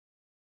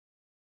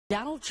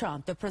Donald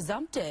Trump, the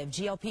presumptive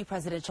GOP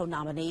presidential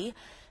nominee,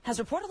 has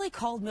reportedly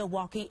called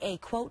Milwaukee a,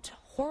 quote,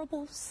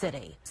 horrible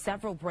city.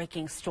 Several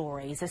breaking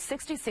stories. A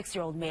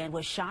 66-year-old man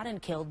was shot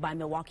and killed by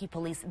Milwaukee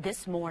police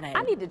this morning.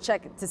 I need to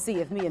check to see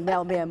if me and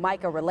Mailman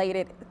Mike are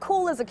related.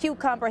 Cool as a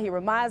cucumber. He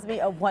reminds me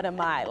of one of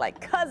my,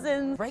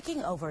 cousins.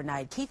 Breaking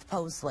overnight, Keith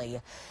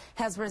Posley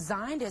has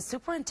resigned as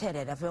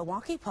superintendent of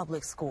Milwaukee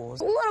Public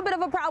Schools. A little bit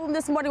of a problem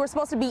this morning. We're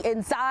supposed to be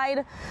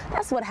inside.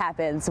 That's what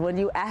happens when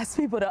you ask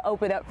people to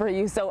open up for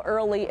you so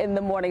early in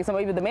the morning. So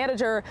maybe the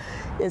manager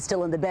is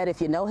still in the bed.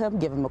 If you know him,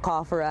 give him a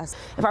call for us.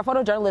 If our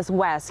photojournalist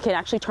Wes can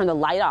actually turn the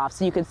light off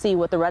so you can see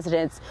what the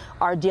residents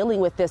are dealing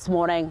with this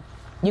morning.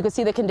 You can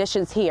see the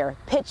conditions here,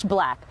 pitch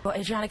black. Well,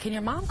 Adriana, can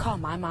your mom call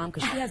my mom?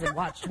 Because she hasn't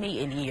watched me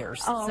in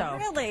years. Oh, so.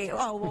 Really?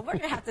 Oh, well, we're going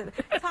to have to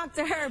talk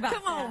to her about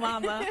Come on,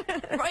 Mama.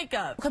 Break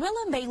up.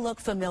 Camilla may look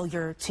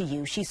familiar to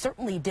you. She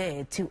certainly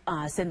did to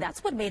us, and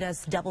that's what made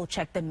us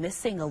double-check the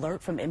missing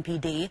alert from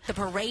MPD. The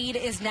parade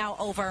is now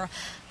over,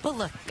 but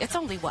look, it's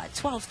only, what,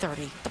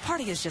 12:30. The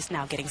party is just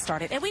now getting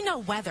started, and we know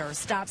weather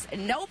stops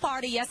no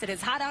party. Yes, it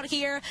is hot out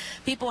here.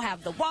 People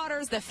have the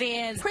waters, the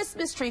fans.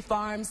 Christmas Tree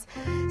Farms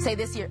say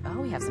this year, oh,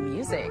 we have some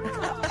music.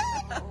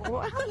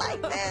 I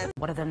like this.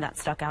 One of them that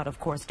stuck out, of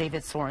course,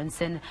 David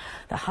Sorensen,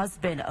 the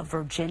husband of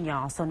Virginia,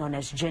 also known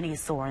as Jenny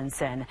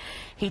Sorensen.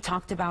 He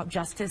talked about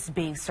justice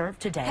being served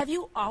today. Have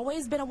you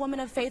always been a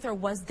woman of faith, or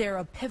was there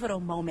a pivotal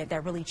moment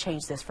that really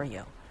changed this for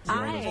you?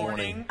 I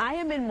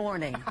am in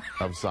mourning.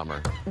 Of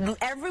summer.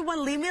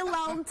 Everyone leave me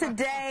alone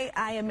today.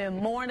 I am in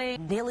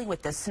mourning. Dealing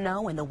with the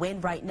snow and the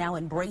wind right now,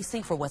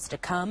 embracing for what's to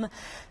come,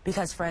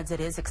 because, friends,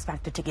 it is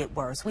expected to get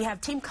worse. We have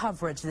team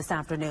coverage this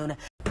afternoon.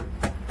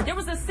 There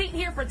was a seat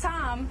here for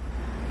Tom.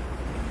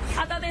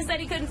 I thought they said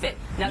he couldn't fit.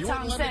 Now,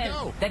 Tom said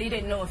that he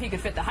didn't know if he could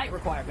fit the height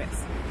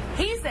requirements.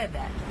 He said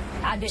that.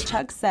 I didn't.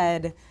 Chuck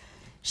said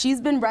she's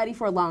been ready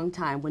for a long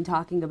time when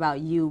talking about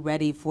you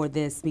ready for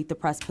this Meet the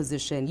Press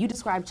position. You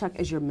described Chuck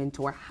as your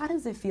mentor. How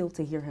does it feel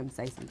to hear him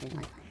say something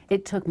like that?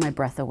 It took my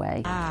breath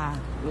away.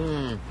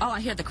 Oh,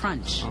 I hear the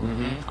crunch.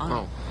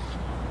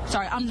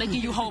 Sorry, I'm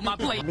making you hold my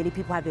plate. Many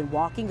people have been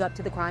walking up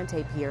to the crime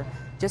tape here,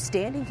 just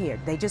standing here.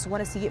 They just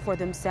want to see it for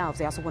themselves.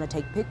 They also want to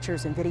take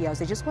pictures and videos.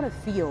 They just want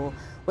to feel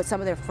what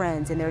some of their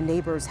friends and their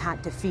neighbors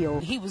had to feel.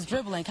 He was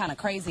dribbling kind of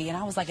crazy, and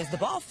I was like, is the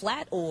ball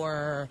flat,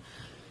 or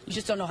you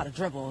just don't know how to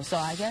dribble? So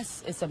I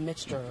guess it's a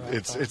mixture.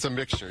 It's a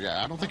mixture,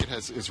 yeah. I don't think it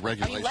has its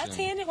regulation. Are you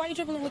left-handed? Why are you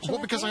dribbling with your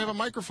Well, because I have a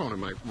microphone in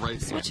my right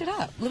hand. Switch it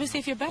up. Let me see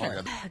if you're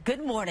better.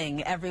 Good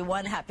morning,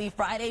 everyone. Happy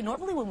Friday.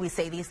 Normally when we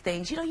say these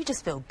things, you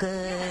just feel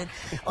good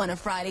on a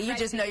Friday. You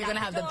just know you're going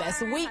to have the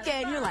best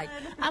weekend. You're like,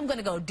 I'm going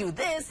to go do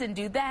this and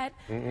do that.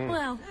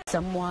 Well,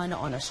 someone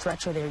on a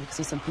stretcher there. You can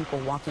see some people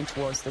walking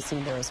towards the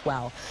scene there as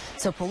well.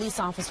 So police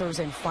officers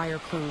and fire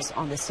crews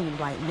on the scene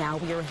right now.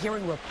 We are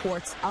hearing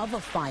reports of a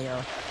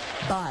fire,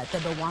 but the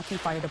Milwaukee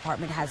Fire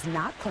Department has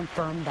not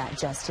confirmed that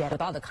just yet.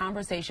 With all the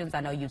conversations,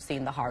 I know you've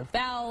seen the hard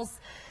fouls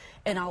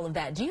and all of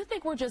that. Do you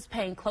think we're just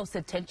paying close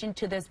attention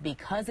to this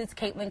because it's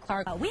Caitlin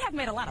Clark? We have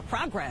made a lot of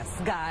progress,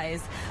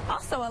 guys.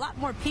 Also, a lot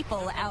more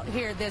people out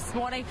here this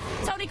morning.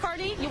 Tony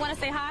Carney, you want to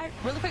say hi?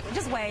 Really quick,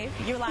 just wave.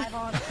 You're live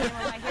on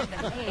camera right here.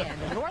 The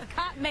man, the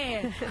Northcott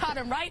man, caught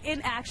him right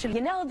in action.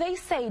 You know, they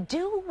say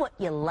do what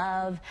you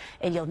love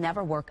and you'll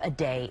never work a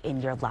day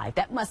in your life.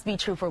 That must be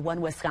true for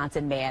one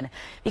Wisconsin man,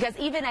 because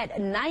even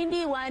at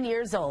 91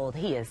 years old,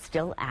 he is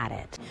still at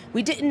it.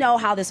 We didn't know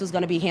how this was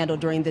going to be handled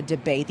during the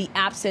debate, the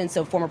absence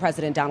of former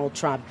President Donald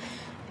Trump.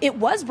 It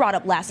was brought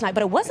up last night,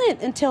 but it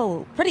wasn't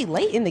until pretty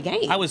late in the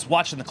game. I was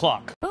watching the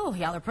clock. Oh,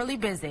 y'all are pretty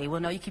busy.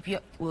 Well, no, you keep your...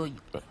 Well,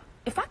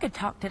 if I could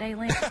talk today,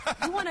 Lynn,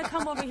 you want to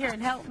come over here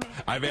and help me?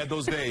 I've had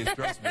those days,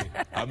 trust me.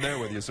 I'm there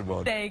with you,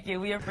 Symone. Thank you.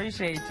 We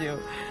appreciate you.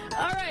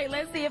 All right,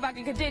 let's see if I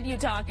can continue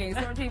talking.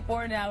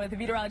 7:24 now with the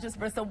meteorologist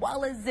Symone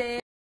Woolridge.